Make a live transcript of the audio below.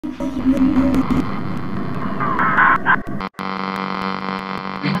My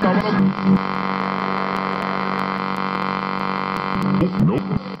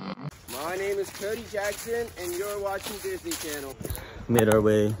name is Cody Jackson, and you're watching Disney Channel. Made our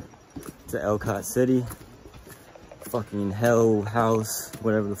way to Ellicott City. Fucking HellHouse,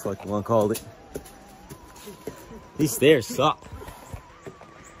 whatever the fuck you want to call it. These stairs suck.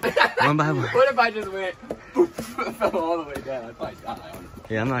 One by one. What if I just went, fell all the way down? I'd probably die on it.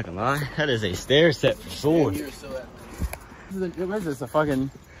 Yeah, I'm not gonna lie. That is a stair set for sure. Where's this? A fucking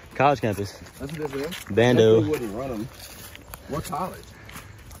College campus. That's what this is? Bando. Wouldn't run them. What college?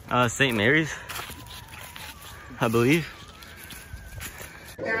 St. Mary's, I believe.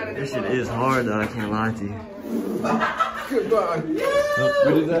 This shit is hard though, I can't lie to you. Goodbye.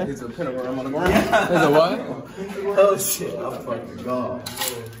 What is that? It's a pentagram on the ground. There's a what? Oh shit, I'm fucking gone.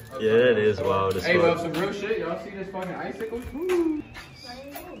 Yeah, that is wild as fuck. Hey, well, some real shit. Y'all see this fucking icicle? Woo.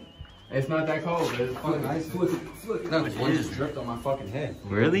 It's not that cold, but it's fucking icicle. No, one just dripped on my fucking head.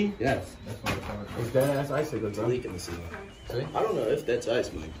 Really? Yes. That's what it's dead ass icicle, bro. Leak in the ceiling. See? I don't know if that's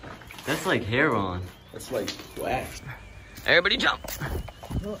ice, Mike. That's like hair on. That's like wax. Everybody jump.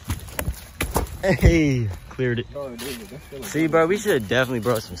 Hey, cleared it. Oh, dude, see, bro, we should have definitely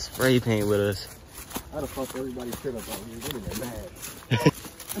brought some spray paint with us. I'd have fucked everybody's shit up out here. They'd have been mad.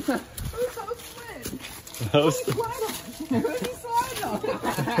 Who's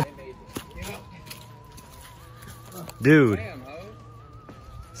Dude,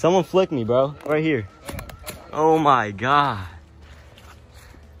 someone flick me, bro. Right here. Oh my god.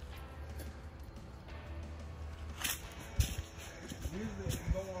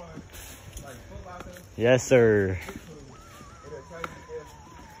 Yes, sir.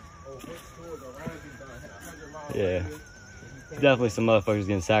 Yeah. Definitely some motherfuckers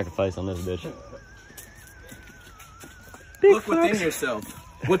getting sacrificed on this bitch. Look within yourself.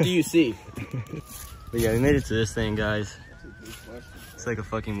 What do you see? But yeah, we made it to this thing, guys. It's like a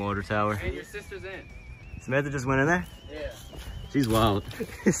fucking water tower. And your sister's in. Samantha just went in there? Yeah. She's wild.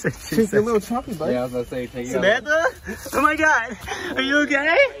 She's a little chunky, buddy. Yeah, I was about to say, take it Samantha? Oh my god. Are you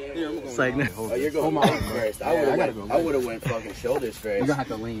okay? It's like, no. Oh, you're going first. I would have went fucking shoulders first. You're gonna have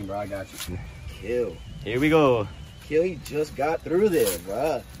to lean, bro. I got you. Kill. Here we go. Kill, he just got through there,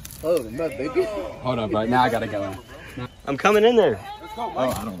 bro. Oh, nothing. Hold on, bro. Now I gotta go in. I'm coming in there. Oh,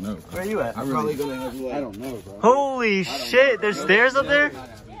 I don't know. Where are you at? I'm probably gonna have you. I don't know, bro. Holy shit, there's stairs up there?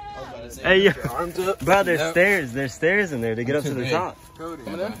 Hey, yo. Bro, there's stairs. There's stairs in there to get up to the top.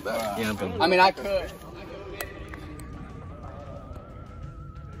 Yeah, I'm coming. I mean, I could.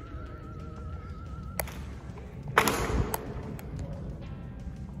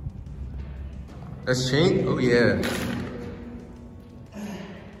 That's Chink? Oh yeah.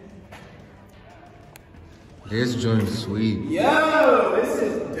 This joint's sweet. Yo, this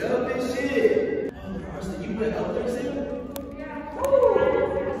is dope as shit. Oh, bro, so you went up there, Sam?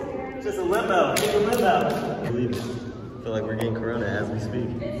 Yeah. Just a limbo. Just a limbo. Believe it. I feel like we're getting corona as we speak.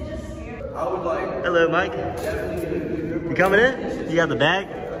 I would like. Hello, Mike. You coming in? You got the bag?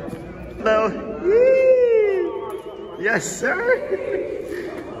 Hello. Yee. Yes, sir.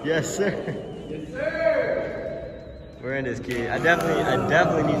 Yes, sir. We're in this kid. I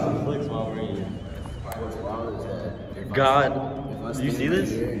definitely need some flicks while we're in here. God, do you see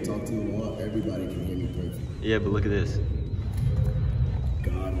this? Talk to you all, everybody can hear me perfect. Yeah, but look at this.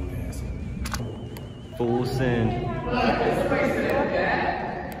 God on ass. Full send.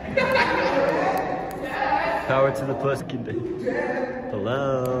 Power to the plus.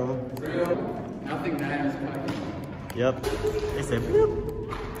 Hello. Nothing matters. Yep. They said boop.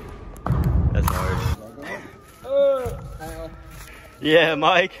 That's hard. Yeah,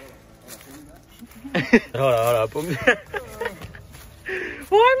 Mike. hold on.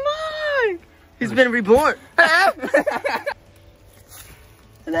 Why, Mike? He's been reborn. Hello?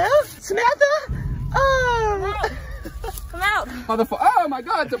 Hello? Samantha? Oh. Come out. Oh my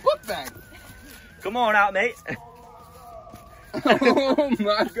god, it's a book bag. Come on out, mate. Oh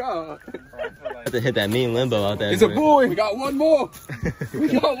my god. Have to hit that mean limbo out there. It's a boy. We got one more. We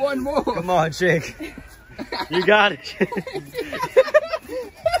got one more. Come on, chick. You got it.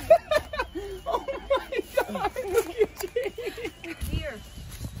 Oh my god. Look at you. Here.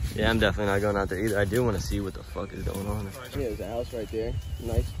 Yeah, I'm definitely not going out there either. I do want to see what the fuck is going on. Yeah, there's a house right there.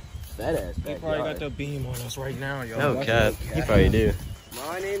 Nice. Fat ass. They probably got the beam on us right now, y'all. No cap. You probably do.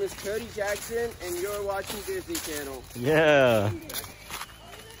 My name is Cody Jackson, and you're watching Disney Channel. Yeah.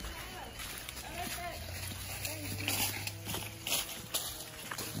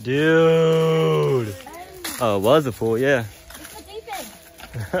 Dude. Oh, it was a pool, yeah. It's the deep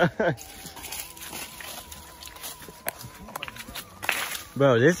end.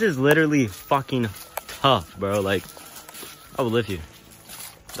 Bro, this is literally fucking tough, bro. Like, I would lift you.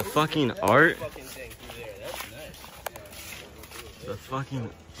 The fucking art. The fucking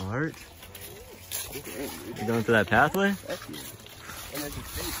art. You going through that pathway?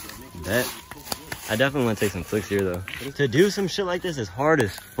 Bet. I definitely want to take some flicks here though. To do some shit like this is hard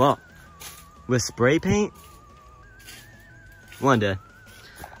as fuck. With spray paint? One day.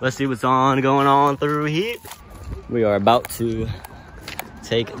 Let's see what's going on through here. We are about to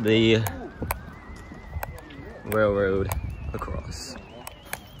take the railroad across.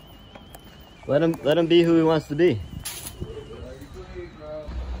 Let him be who he wants to be.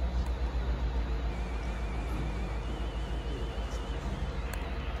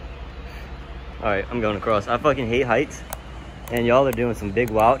 All right, I'm going across. I fucking hate heights, and y'all are doing some big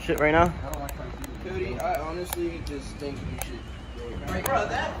wild shit right now. Cody, I honestly just think you should. Like, bro,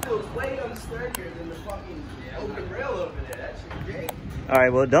 that feels way unsturdier than the fucking open rail over there. That's great. All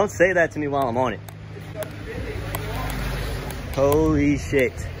right, well, don't say that to me while I'm on it. Holy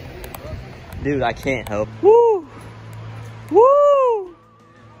shit. Dude, I can't help. Woo! Woo!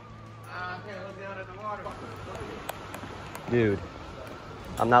 Dude,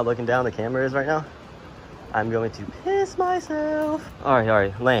 I'm not looking down. The camera is right now. I'm going to piss myself. All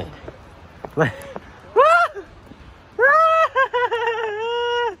right, land. Land.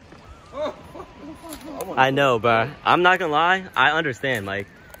 I know, bro. I'm not gonna lie. I understand. Like,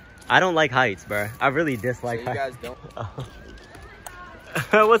 I don't like heights, bro. I really dislike heights. You guys Oh.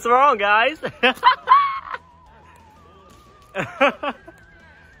 don't. What's wrong, guys?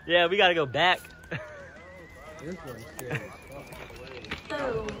 Yeah, we gotta go back.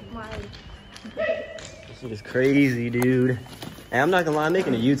 Oh my. This shit is crazy, dude. Hey, I'm not gonna lie. I'm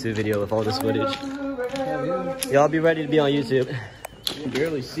making a YouTube video with all this footage. Y'all be ready to be on YouTube. You can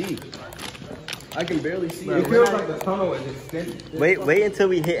barely see. I can barely see. It feels like the tunnel is extended. Wait until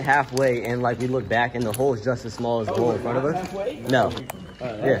we hit halfway and like we look back and the hole is just as small as the hole in front of us. Halfway? No.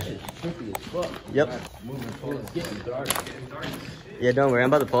 Yeah. Trippy as fuck. Yep. It's getting dark. Yeah, don't worry. I'm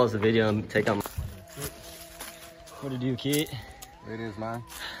about to pause the video and take out my... What did you, kid? It is mine.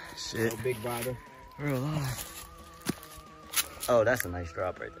 Shit. Big rider. We're alive. Oh, that's a nice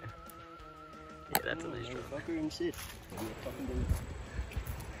drop right there. Yeah, that's a nice drop.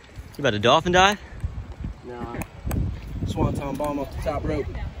 You about to dolphin dive? Nah. Swanton bomb off the top rope.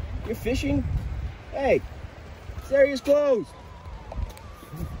 You're fishing? Hey, this area's closed.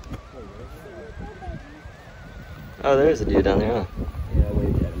 Oh, there is a dude down there, huh? Yeah,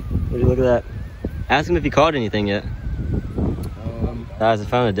 wait, Daddy. Would you look at that? Ask him if he caught anything yet. Guys, I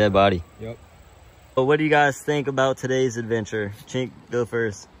found a dead body. Yep. But what do you guys think about today's adventure? Chink, go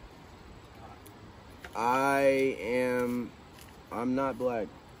first. I'm not black.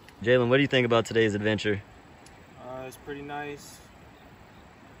 Jalen, what do you think about today's adventure? It's pretty nice.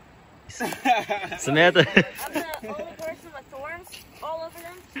 Samantha? I'm the only person with thorns all over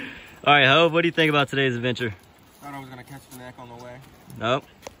them. All right, Ho, what do you think about today's adventure? Thought I was gonna catch the neck on the way. Nope.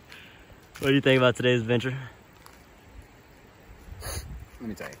 What do you think about today's adventure? Let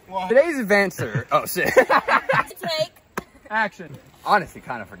me tell you. What? Today's adventure. Oh shit. Take. Action. Honestly,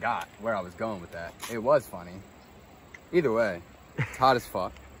 kind of forgot where I was going with that. It was funny. Either way, it's hot as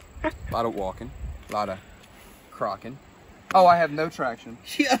fuck. A lot of walking. A lot of crocking. Oh, I have no traction.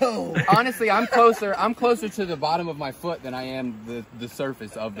 Yo! Honestly, I'm closer to the bottom of my foot than I am the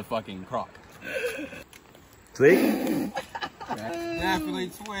surface of the fucking croc. Twig? Definitely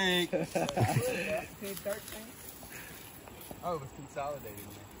twig. Oh, it was consolidated.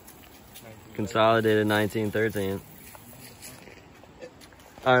 Consolidated 1913.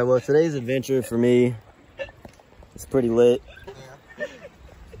 All right, well, today's adventure for me is pretty lit.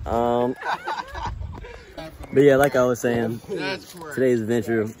 But yeah, like I was saying, today's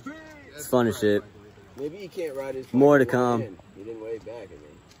adventure is fun as shit. Maybe you can't ride his More to come. You didn't wave back again.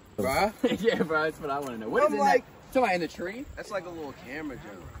 Bruh? Yeah, bro, that's what I want to know. What is it? Like, Somebody in the tree? that's like a little camera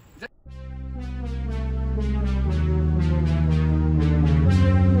joke.